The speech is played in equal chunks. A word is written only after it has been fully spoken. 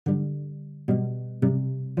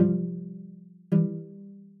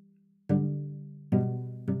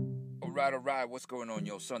Alright. What's going on,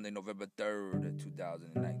 yo? Sunday, November 3rd,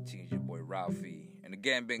 2019. It's your boy Ralphie. And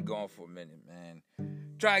again, been gone for a minute, man.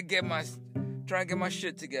 Try to get my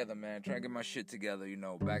shit together, man. You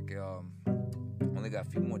know, back, only got a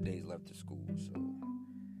few more days left to school, so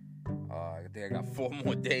I think I got 4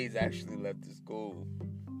 more days actually left to school.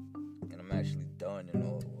 And I'm actually done and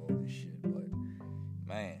all this shit, but,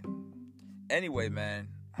 man. Anyway, man,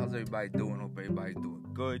 how's everybody doing? Hope everybody's doing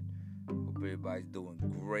good. Hope everybody's doing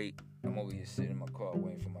great. I'm over here sitting in my car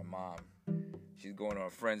waiting for my mom. She's going to a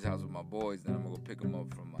friend's house with my boys. Then I'm going to go pick them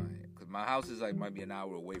up from because my house is like might be an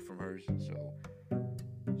hour away from hers. So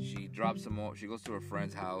she drops them off. She goes to her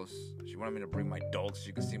friend's house. She wanted me to bring my dog so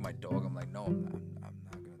she could see my dog. I'm like, no, I'm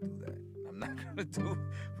not going to do that. I'm not going to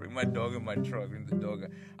bring my dog in my truck. Bring the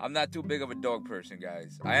dog. I'm not too big of a dog person,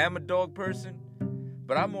 guys. I am a dog person,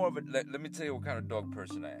 but I'm more of a, let me tell you what kind of dog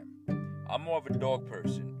person I am. I'm more of a dog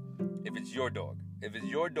person if it's your dog. If it's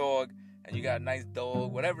your dog and you got a nice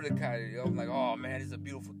dog, whatever the kind of, I'm like, oh man, this is a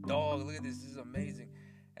beautiful dog. Look at this is amazing.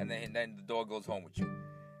 And then the dog goes home with you.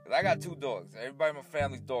 Cause I got 2 dogs. Everybody in my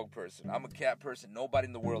family's dog person. I'm a cat person. Nobody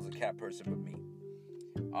in the world's a cat person but me.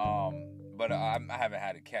 But I haven't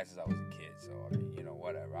had a cat since I was a kid, so I mean, you know,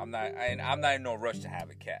 whatever. I'm not in no rush to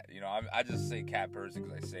have a cat. You know, I just say cat person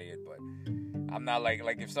because I say it, but I'm not like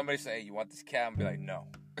if somebody say, hey, you want this cat? I'm be like, no.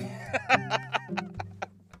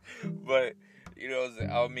 But you know,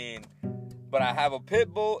 I mean, but I have a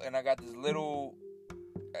pit bull and I got this little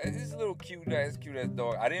cute ass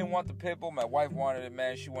dog. I didn't want the pit bull. My wife wanted it,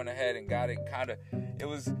 man. She went ahead and got it. It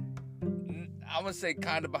was, I would say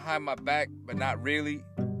kind of behind my back, but not really.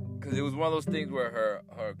 Because it was one of those things where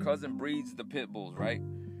her cousin breeds the pit bulls, right?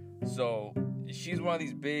 So she's one of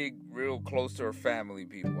these big, real close to her family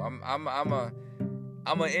people.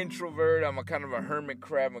 I'm an introvert. I'm a kind of a hermit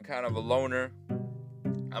crab. I'm kind of a loner.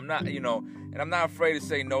 I'm not, you know, and I'm not afraid to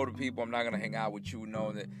say no to people. I'm not going to hang out with you,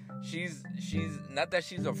 knowing that she's not that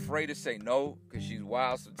she's afraid to say no, because she's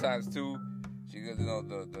wild sometimes too. She, you know,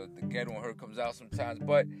 the ghetto in her comes out sometimes.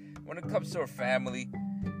 But when it comes to her family,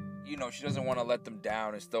 you know, she doesn't want to let them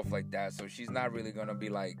down and stuff like that. So she's not really going to be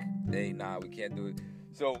like, hey, nah, we can't do it.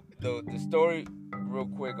 So the story real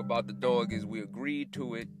quick about the dog is we agreed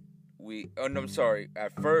to it.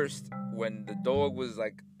 At first, when the dog was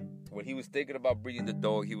like, when he was thinking about breeding the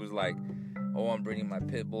dog, he was like, oh, I'm breeding my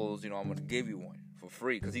pit bulls, you know, I'm going to give you one for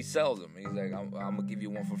free, because he sells them. He's like, I'm going to give you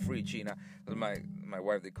one for free, China. Because my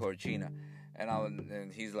wife, they call her China.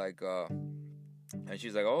 And he's like, and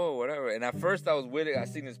she's like, oh, whatever. And at first I was with it. I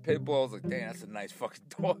seen this pit bull. I was like, damn, that's a nice fucking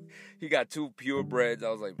dog. He got 2 purebreds. I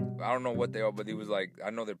was like, I don't know what they are, but he was like,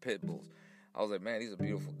 I know they're pit bulls. I was like, man, these are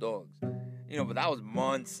beautiful dogs. You know, but that was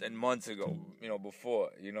months and months ago, you know, before,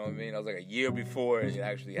 you know what I mean? I was like a year before it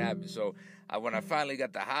actually happened. So when I finally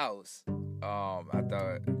got the house,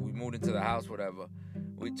 after we moved into the house, whatever,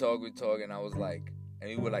 we talked, and I was like, and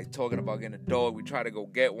we were like talking about getting a dog. We tried to go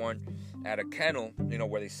get one at a kennel, you know,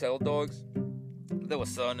 where they sell dogs. They were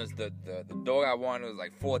selling us the dog I wanted was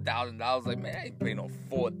like $4,000. I was like, man, I ain't paying no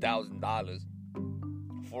 $4,000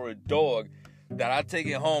 for a dog that I take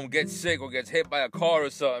it home, get sick, or gets hit by a car or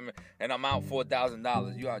something, and I'm out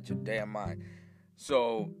 $4,000. You out your damn mind.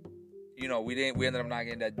 So, you know, we ended up not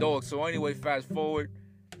getting that dog. So anyway, fast forward,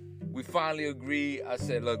 we finally agreed. I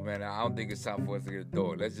said, look, man, I don't think it's time for us to get a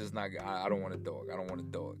dog. Let's just not get, I don't want a dog. I don't want a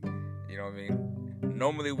dog. You know what I mean?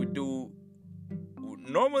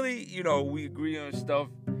 Normally, you know, we agree on stuff.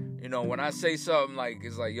 You know, when I say something like,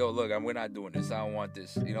 it's like, yo, look, we're not doing this. I don't want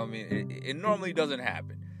this. You know what I mean? It normally doesn't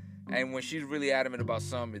happen. And when she's really adamant about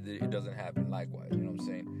something, it doesn't happen likewise. You know what I'm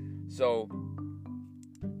saying? So,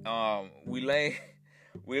 we lay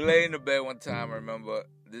in the bed one time. I remember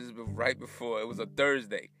this is right before, it was a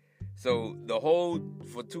Thursday. So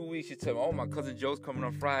for 2 weeks, she told me, oh, my cousin Joe's coming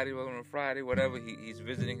on Friday, whatever. He's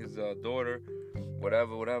visiting his daughter,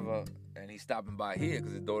 whatever. And he's stopping by here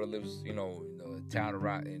because his daughter lives, you know, in the town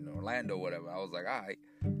around in Orlando, whatever. I was like, all right,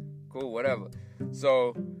 cool, whatever.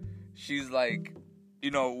 So she's like, you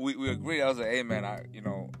know, we agreed. I was like, hey, man, I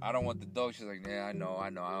don't want the dog. She's like, yeah, I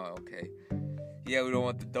know, okay. Yeah, we don't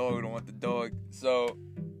want the dog. So,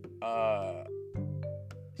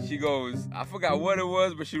 she goes, I forgot what it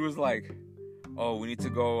was, but she was like, oh, we need to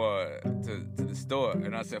go to the store.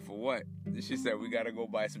 And I said, for what? And she said, we got to go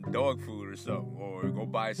buy some dog food or something, or go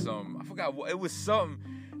buy some, I forgot what, it was something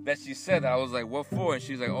that she said that I was like, what for? And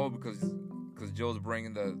she's like, oh, because Joe's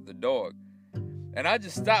bringing the dog. And I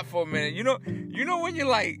just stopped for a minute. You know when you're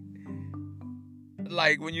like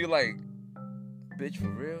when you're like, bitch, for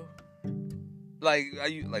real? Like, are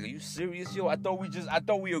you serious, yo? I thought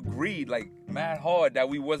we agreed, like, mad hard that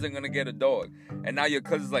we wasn't gonna get a dog. And now your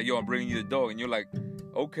cousin's like, yo, I'm bringing you the dog. And you're like,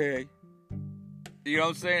 okay. You know what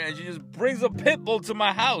I'm saying? And she just brings a pit bull to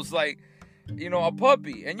my house, like, you know, a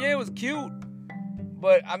puppy. And yeah, it was cute.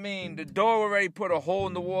 But I mean, the dog already put a hole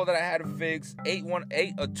in the wall that I had to fix. Ate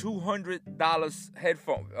a $200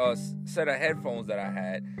 headphone set of headphones that I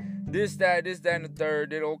had. This, that, and the third.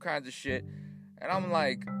 Did all kinds of shit. And I'm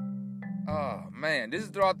like, oh man, this is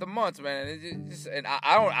throughout the months, man. And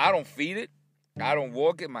I don't feed it. I don't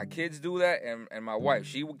walk it. My kids do that, and my wife,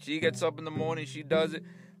 she gets up in the morning, she does it.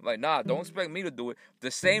 I'm like, nah, don't expect me to do it. The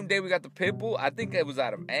same day we got the pit bull, I think it was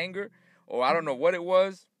out of anger, or I don't know what it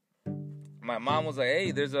was. My mom was like,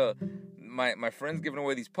 hey, there's my friend's giving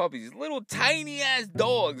away these puppies, these little tiny ass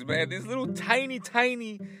dogs, man. These little tiny,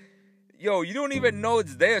 yo, you don't even know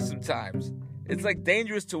it's there sometimes. It's like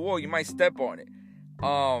dangerous to walk. You might step on it.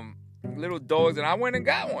 Little dogs, and I went and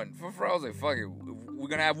got one for free. I was like, fuck it, we're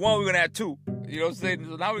gonna have one, we're gonna have two. You know what I'm saying?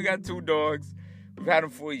 So now we got 2 dogs. We've had them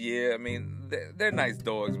for a year. I mean, they're nice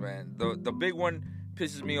dogs, man. The big one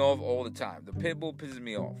pisses me off all the time. The pit bull pisses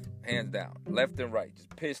me off, hands down, left and right,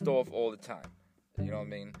 just pissed off all the time. You know what I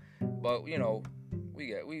mean? But you know, we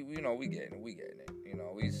getting it. You know,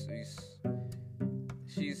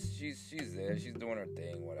 she's there. She's doing her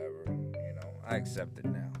thing, whatever. You know, I accept it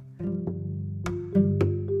now.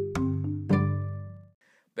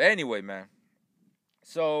 But anyway, man.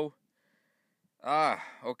 So,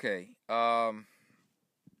 okay. Let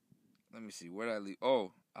me see. Where did I leave?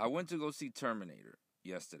 Oh, I went to go see Terminator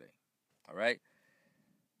yesterday. All right?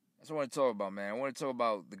 That's what I want to talk about, man. I want to talk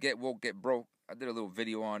about the Get Woke, Get Broke. I did a little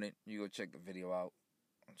video on it. You go check the video out.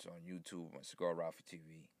 It's on YouTube, on Cigar Rafi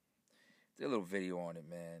TV. Did a little video on it,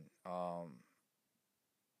 man.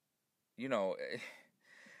 You know,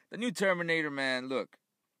 the new Terminator, man, look.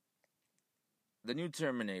 The new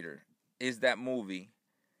Terminator is that movie.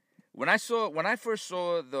 When I first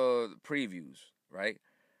saw the previews, right?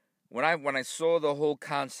 When I saw the whole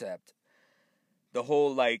concept, the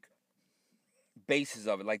whole like basis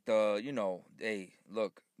of it, like the, you know, hey,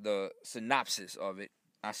 look, the synopsis of it,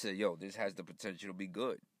 I said, yo, this has the potential to be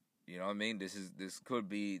good. You know what I mean? This could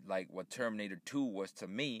be like what Terminator 2 was to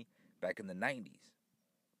me back in the 90s.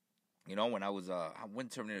 You know, when I was when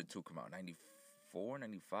Terminator 2 come out? 94,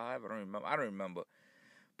 95? I don't remember.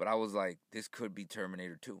 But I was like, this could be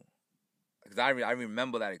Terminator 2. Because I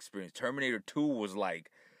remember that experience. Terminator 2 was like,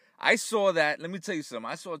 I saw that. Let me tell you something.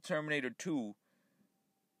 I saw Terminator 2.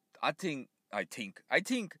 I think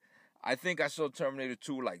I saw Terminator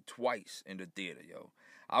 2 like twice in the theater, yo.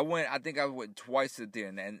 I think I went twice to the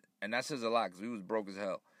theater, and that says a lot because we was broke as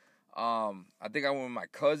hell. I think I went with my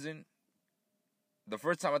cousin. The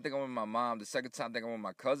first time I think I went with my mom. The second time I think I went with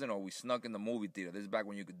my cousin, or we snuck in the movie theater. This is back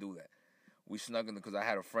when you could do that. We snuck in because I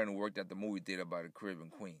had a friend who worked at the movie theater by the crib in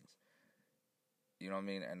Queens. You know what I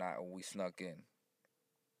mean? And we snuck in.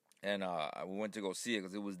 And we went to go see it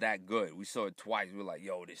because it was that good. We saw it twice. We were like,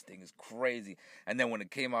 yo, this thing is crazy. And then when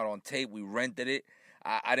it came out on tape, we rented it.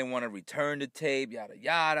 I didn't want to return the tape, yada,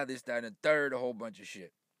 yada, this, that, and the third, a whole bunch of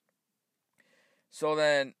shit. So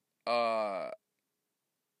then,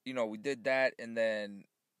 you know, we did that, and then,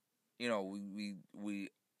 you know, we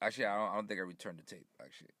actually, I don't think I returned the tape,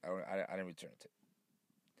 actually. I didn't return the tape.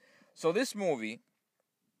 So this movie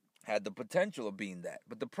had the potential of being that.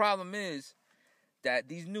 But the problem is that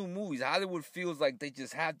these new movies, Hollywood feels like they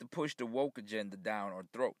just have to push the woke agenda down our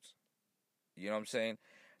throats. You know what I'm saying?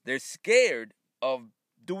 They're scared of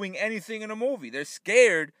doing anything in a movie. They're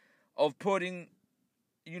scared of putting,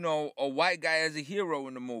 you know, a white guy as a hero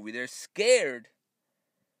in the movie. They're scared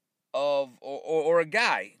of, or a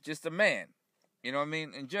guy, just a man. You know what I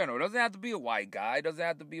mean? In general, it doesn't have to be a white guy. It doesn't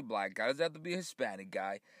have to be a black guy. It doesn't have to be a Hispanic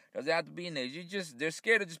guy. It doesn't have to be an Asian. They're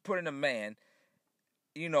scared of just putting a man,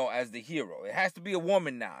 you know, as the hero. It has to be a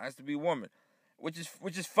woman now. It has to be a woman, which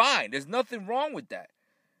is fine. There's nothing wrong with that.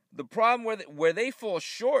 The problem where they fall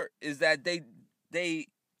short is that they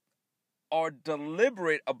are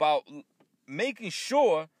deliberate about making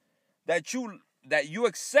sure that you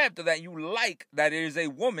accept or that you like that it is a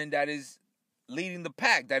woman that is leading the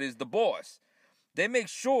pack, that is the boss. They make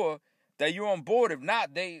sure that you're on board. If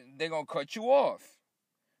not, they're going to cut you off.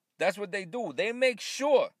 That's what they do. They make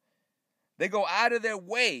sure. They go out of their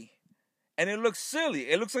way. And it looks silly.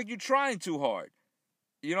 It looks like you're trying too hard.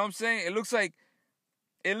 You know what I'm saying? It looks like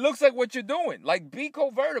what you're doing. Like, be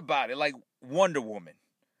covert about it. Like Wonder Woman.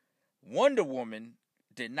 Wonder Woman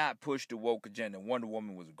did not push the woke agenda. Wonder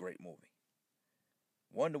Woman was a great movie.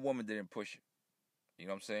 Wonder Woman didn't push it. You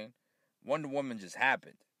know what I'm saying? Wonder Woman just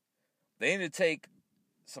happened. They need to take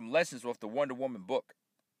some lessons off the Wonder Woman book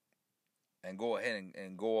and go ahead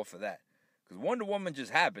and go off of that. Because Wonder Woman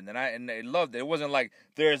just happened, and they loved it. It wasn't like,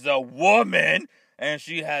 there's a woman, and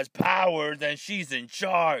she has powers, and she's in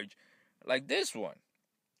charge. like this one.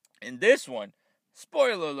 In this one,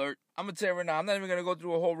 spoiler alert, I'm going to tell you right now, I'm not even going to go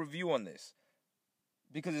through a whole review on this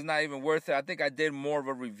because it's not even worth it. I think I did more of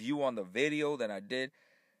a review on the video than I did.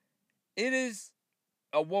 It is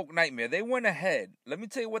a woke nightmare. They went ahead. Let me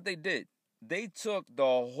tell you what they did. They took the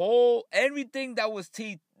whole, everything that was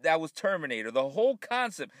Terminator, the whole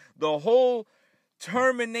concept, the whole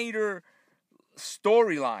Terminator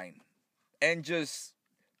storyline, and just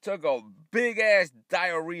took a big ass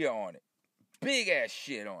diarrhea on it. Big ass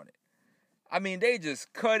shit on it. I mean, they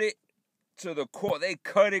just cut it to the core. They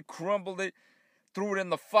cut it, crumbled it, threw it in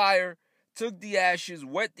the fire, took the ashes,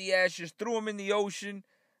 wet the ashes, threw them in the ocean.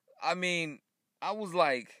 I mean, I was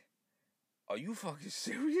like, are you fucking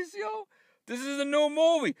serious, yo? This is a new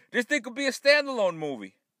movie. This thing could be a standalone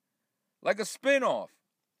movie. Like a spinoff.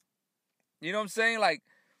 You know what I'm saying? Like,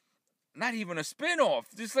 not even a spinoff.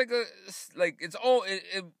 Just like it's all,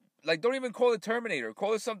 like, don't even call it Terminator.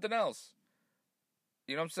 Call it something else.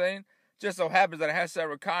 You know what I'm saying? Just so happens that it has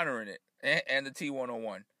Sarah Connor in it. And the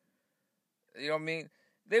T-101. You know what I mean?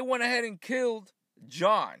 They went ahead and killed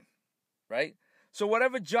John. Right? So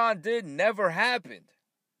whatever John did never happened.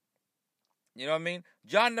 You know what I mean?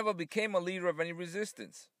 John never became a leader of any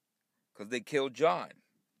resistance. Because they killed John.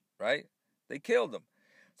 Right? They killed him.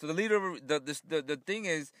 So the leader of the thing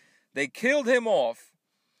is, they killed him off.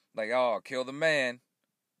 Like, oh, kill the man.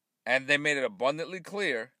 And they made it abundantly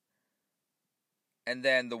clear. And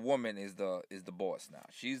then the woman is the boss now.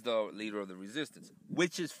 She's the leader of the resistance.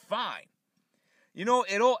 Which is fine. You know,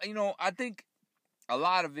 I think a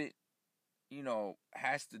lot of it,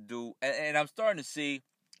 has to do, and I'm starting to see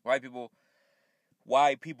why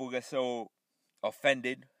people get so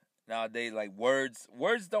offended nowadays. Like, words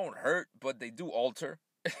don't hurt, but they do alter.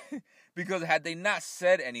 Because had they not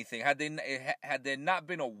said anything, had there not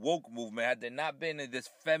been a woke movement, had there not been this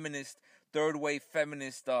feminist, third wave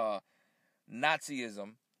feminist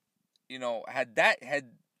Nazism, had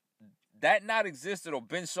that not existed or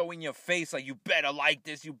been so in your face, like, you better like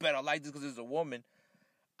this because it's a woman,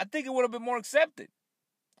 I think it would have been more accepted.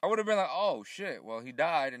 I would have been like, oh shit, well, he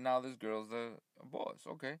died and now this girl's a boss.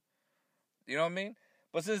 Okay. You know what I mean?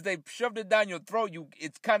 But since they shoved it down your throat,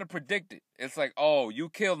 it's kind of predicted. It's like, oh, you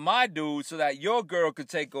killed my dude so that your girl could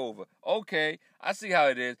take over. Okay, I see how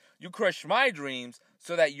it is. You crushed my dreams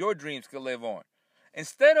so that your dreams could live on.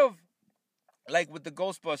 Instead of, like with the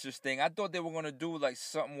Ghostbusters thing, I thought they were going to do like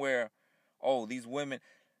something where, oh, these women,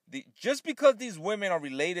 just because these women are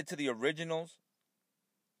related to the originals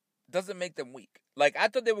doesn't make them weak. Like, I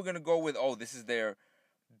thought they were going to go with, oh, this is their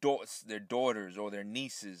daughters or their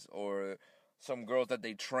nieces or some girls that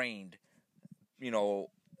they trained,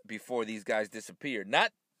 before these guys disappeared.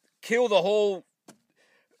 Not kill the whole,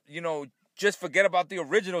 just forget about the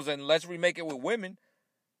originals and let's remake it with women.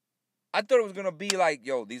 I thought it was gonna be like,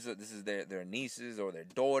 yo, this is their nieces or their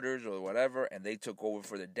daughters or whatever, and they took over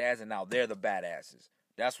for their dads, and now they're the badasses.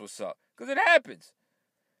 That's what's up, because it happens.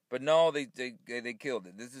 But no, they killed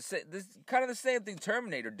it. This is kind of the same thing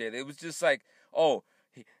Terminator did. It was just like, oh,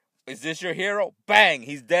 is this your hero? Bang,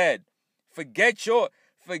 he's dead. Forget your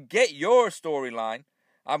storyline.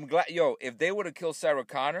 I'm glad, if they would have killed Sarah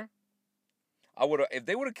Connor, I would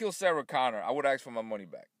ask for my money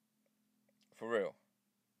back. For real.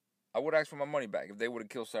 I would ask for my money back if they would have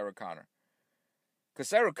killed Sarah Connor. Because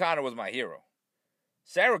Sarah Connor was my hero.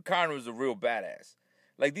 Sarah Connor was a real badass.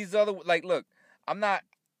 Like, these other, like, look, I'm not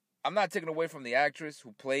taking away from the actress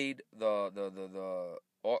who played the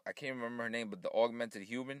I can't remember her name, but the augmented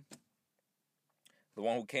human. The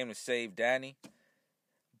one who came to save Danny.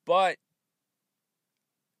 But,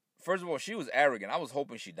 first of all, she was arrogant. I was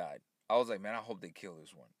hoping she died. I was like, man, I hope they kill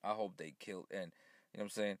this one. I hope they killed, and, you know what I'm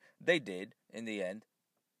saying? They did, in the end.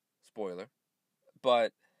 Spoiler.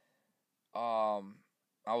 But, I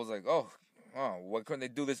was like, oh, why couldn't they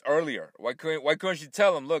do this earlier? Why couldn't she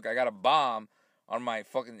tell him, look, I got a bomb on my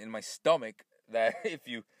in my stomach that if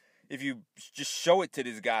you just show it to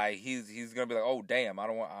this guy, he's gonna be like, oh damn, I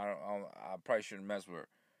probably shouldn't mess with her.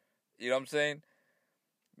 You know what I'm saying?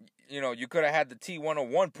 You could have had the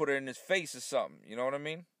T-101 put it in his face or something. You know what I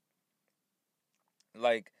mean?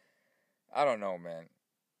 Like, I don't know, man.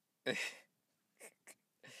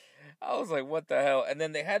 I was like, what the hell? And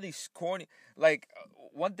then they had these corny, like,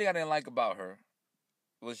 one thing I didn't like about her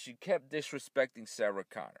was she kept disrespecting Sarah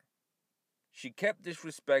Connor.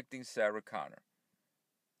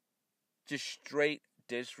 Just straight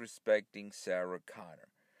disrespecting Sarah Connor.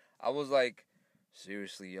 I was like,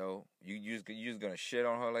 seriously, yo, you just gonna shit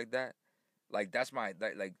on her like that? Like, that's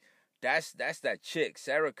that chick.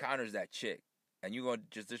 Sarah Connor's that chick, and you gonna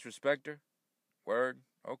just disrespect her? Word?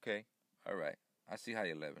 Okay, all right. I see how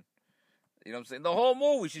you're living. You know what I'm saying? The whole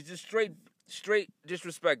movie, she's just straight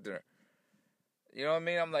disrespecting her. You know what I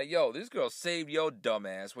mean? I'm like, yo, this girl saved your dumb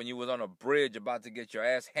ass when you was on a bridge about to get your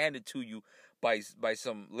ass handed to you by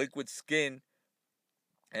some liquid skin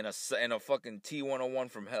and a fucking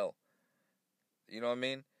T-101 from hell. You know what I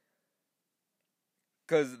mean?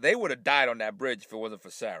 Because they would have died on that bridge if it wasn't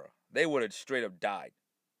for Sarah. They would have straight up died.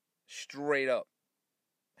 Straight up.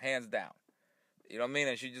 Hands down. You know what I mean?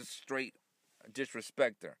 And she just straight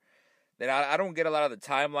disrespect her. Then I don't get a lot of the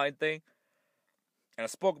timeline thing. And I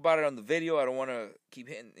spoke about it on the video. I don't want to keep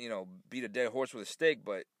hitting, beat a dead horse with a stick,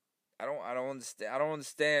 but I don't understand. I don't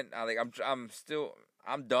understand.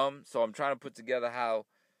 I'm dumb, so I'm trying to put together how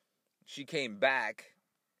she came back,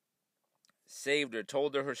 saved her,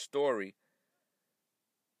 told her story,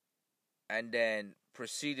 and then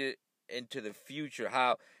proceeded into the future.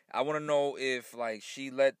 How I want to know if like she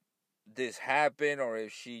let this happen or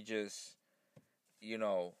if she just,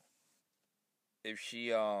 if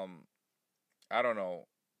she I don't know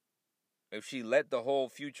if she let the whole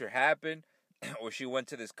future happen or she went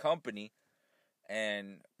to this company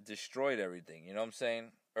and destroyed everything. You know what I'm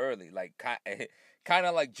saying? Early, like kind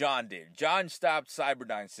of like John did. John stopped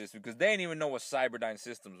Cyberdyne Systems because they didn't even know what Cyberdyne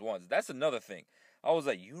Systems was. That's another thing. I was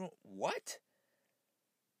like, what?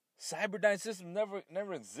 Cyberdyne Systems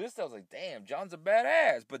never existed. I was like, damn, John's a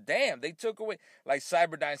badass. But damn, they took away, like,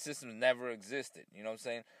 Cyberdyne Systems never existed. You know what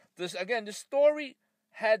I'm saying? The story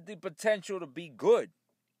had the potential to be good.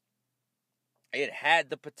 It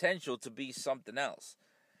had the potential to be something else.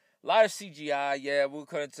 A lot of CGI, yeah, we'll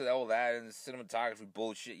cut into all that and cinematography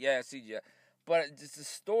bullshit. Yeah, CGI. But it's a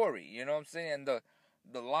story, you know what I'm saying? And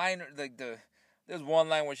the line, like, there's one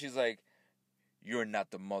line where she's like, "You're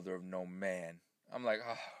not the mother of no man." I'm like,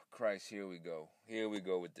 oh, Christ, here we go. Here we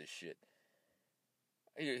go with this shit.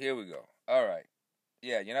 Here we go. All right.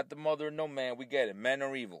 Yeah, you're not the mother of no man. We get it. Men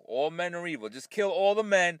are evil. All men are evil. Just kill all the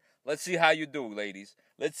men. Let's see how you do, ladies.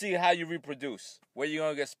 Let's see how you reproduce. Where you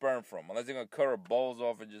going to get sperm from? Unless you're going to cut her balls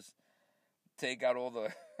off and just take out all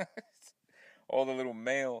the all the little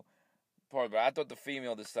male parts. But I thought the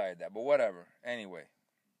female decided that. But whatever. Anyway.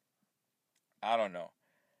 I don't know.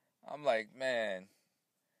 I'm like, man,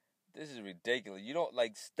 this is ridiculous. You don't,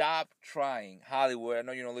 stop trying. Hollywood, I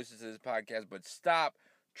know you don't listen to this podcast, but stop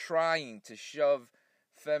trying to shove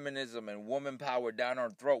feminism and woman power down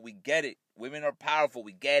our throat. We get it. Women are powerful.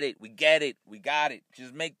 We get it. We get it. We got it.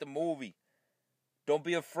 Just make the movie. Don't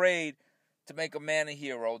be afraid to make a man a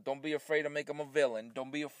hero. Don't be afraid to make him a villain.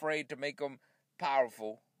 Don't be afraid to make him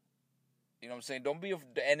powerful. You know what I'm saying? Don't be,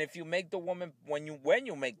 and if you make the woman, when you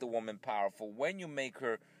make the woman powerful, when you make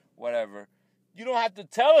her whatever, you don't have to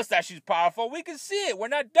tell us that she's powerful. We can see it. We're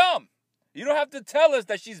not dumb. You don't have to tell us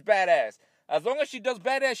that she's badass. As long as she does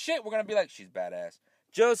badass shit, we're going to be like, she's badass.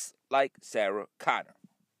 Just like Sarah Connor.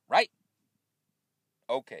 Right?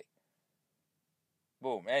 Okay.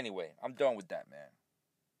 Boom. Anyway, I'm done with that, man.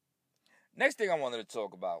 Next thing I wanted to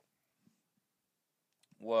talk about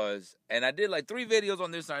was, and I did 3 videos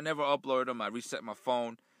on this, and I never uploaded them. I reset my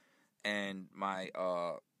phone, and my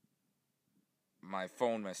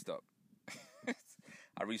phone messed up.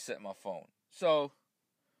 I reset my phone. So,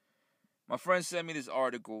 my friend sent me this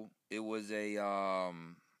article. It was a,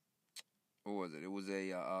 what was it? It was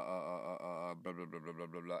a, blah, blah, blah, blah, blah,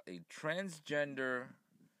 blah, blah, a transgender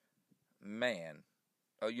man.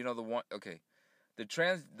 Oh, you know the one, okay.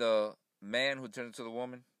 The man who turned into the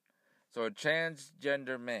woman. So a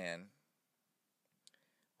transgender man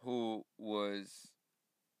who was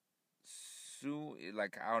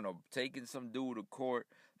taking some dude to court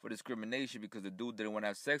for discrimination because the dude didn't want to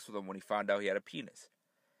have sex with him when he found out he had a penis.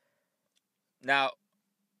 Now,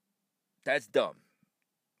 that's dumb.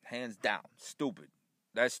 Hands down. Stupid.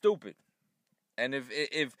 That's stupid. And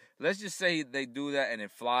if let's just say they do that and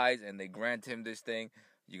it flies and they grant him this thing,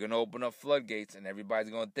 you're going to open up floodgates and everybody's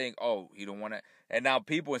going to think, oh, he don't want to. And now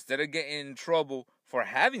people, instead of getting in trouble for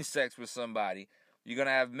having sex with somebody, you're going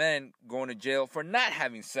to have men going to jail for not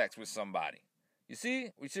having sex with somebody. You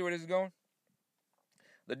see? We see where this is going?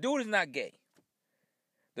 The dude is not gay.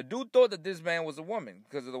 The dude thought that this man was a woman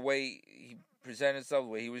because of the way he presented himself,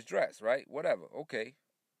 the way he was dressed, right? Whatever. Okay.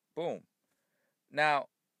 Boom. Now,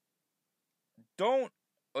 don't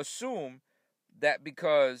assume that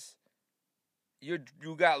because you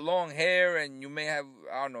got long hair and you may have,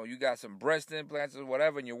 I don't know, you got some breast implants or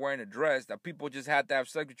whatever and you're wearing a dress, that people just have to have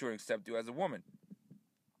sex with you and accept you as a woman.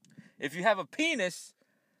 If you have a penis,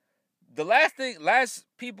 the last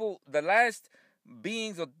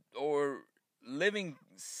beings or living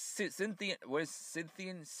sentient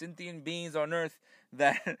beings on earth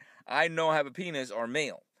that I know have a penis are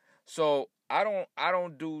male. So I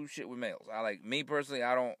don't do shit with males. Me personally,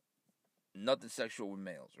 I don't nothing sexual with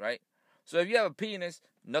males, right? So if you have a penis,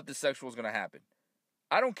 nothing sexual is going to happen.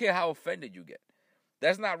 I don't care how offended you get.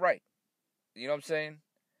 That's not right. You know what I'm saying?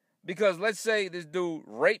 Because let's say this dude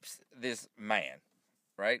rapes this man,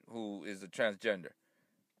 right, who is a transgender.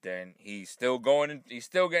 Then he's still getting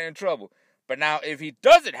in trouble. But now if he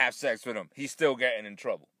doesn't have sex with him, he's still getting in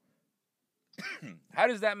trouble. How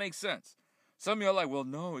does that make sense? Some of you are like, well,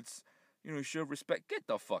 no, it's, you show respect. Get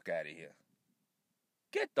the fuck out of here.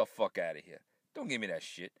 Get the fuck out of here. Don't give me that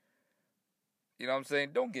shit. You know what I'm saying?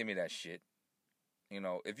 Don't give me that shit.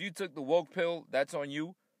 If you took the woke pill, that's on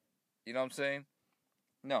you. You know what I'm saying?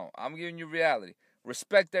 No, I'm giving you reality.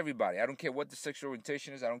 Respect everybody. I don't care what the sexual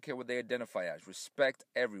orientation is. I don't care what they identify as. Respect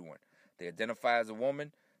everyone. They identify as a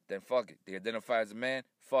woman, then fuck it. They identify as a man,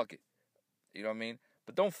 fuck it. You know what I mean?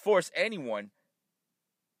 But don't force anyone.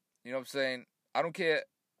 You know what I'm saying? I don't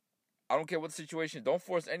care what the situation is. Don't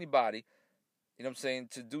force anybody, you know what I'm saying,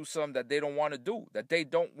 to do something that they don't want to do, that they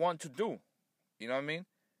don't want to do. You know what I mean?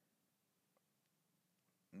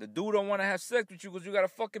 The dude don't want to have sex with you because you got a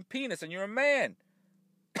fucking penis and you're a man.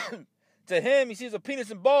 To him, he sees a penis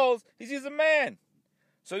and balls, he sees a man.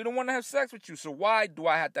 So he don't want to have sex with you. So why do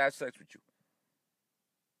I have to have sex with you?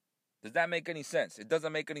 Does that make any sense? It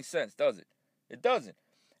doesn't make any sense, does it? It doesn't.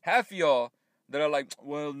 Half of y'all that are like,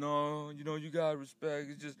 well, no, you gotta respect.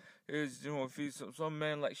 If he's some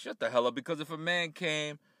man, like, shut the hell up. Because if a man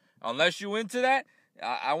came, unless you into that,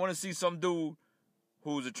 I want to see some dude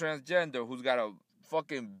who's a transgender, who's got a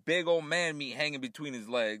fucking big old man meat hanging between his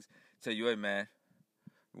legs, tell you, hey, man,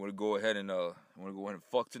 you want to go ahead and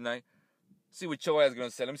fuck tonight? See what your ass gonna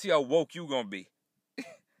say. Let me see how woke you gonna be.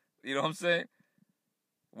 You know what I'm saying?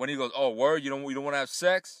 When he goes, oh, word, you don't want to have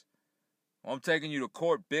sex? Well, I'm taking you to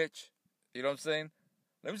court, bitch. You know what I'm saying?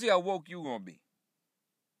 Let me see how woke you gonna be.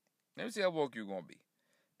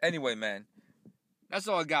 Anyway, man, that's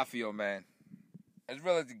all I got for you, man. As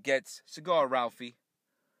real as it gets, Cigar Ralphie.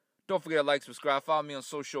 Don't forget to like, subscribe, follow me on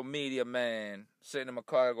social media, man. Sitting in my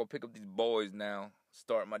car, I go pick up these boys now.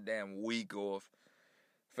 Start my damn week off.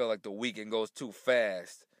 Feel like the weekend goes too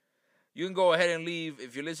fast. You can go ahead and leave,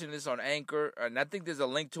 if you're listening to this on Anchor, and I think there's a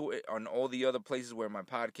link to it on all the other places where my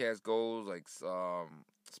podcast goes, like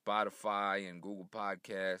Spotify and Google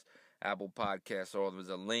Podcasts, Apple Podcasts, or there's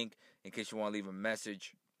a link in case you want to leave a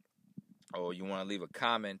message or you want to leave a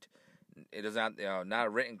comment. It is not a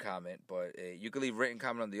written comment, but you can leave written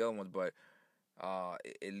comment on the other ones, but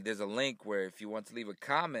there's a link where if you want to leave a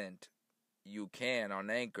comment, you can on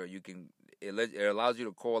Anchor. It allows you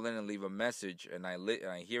to call in and leave a message, and I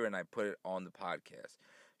hear it and I put it on the podcast.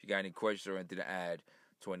 If you got any questions or anything to add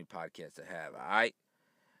to any podcast I have, all right?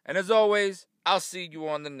 And as always, I'll see you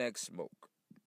on the next smoke.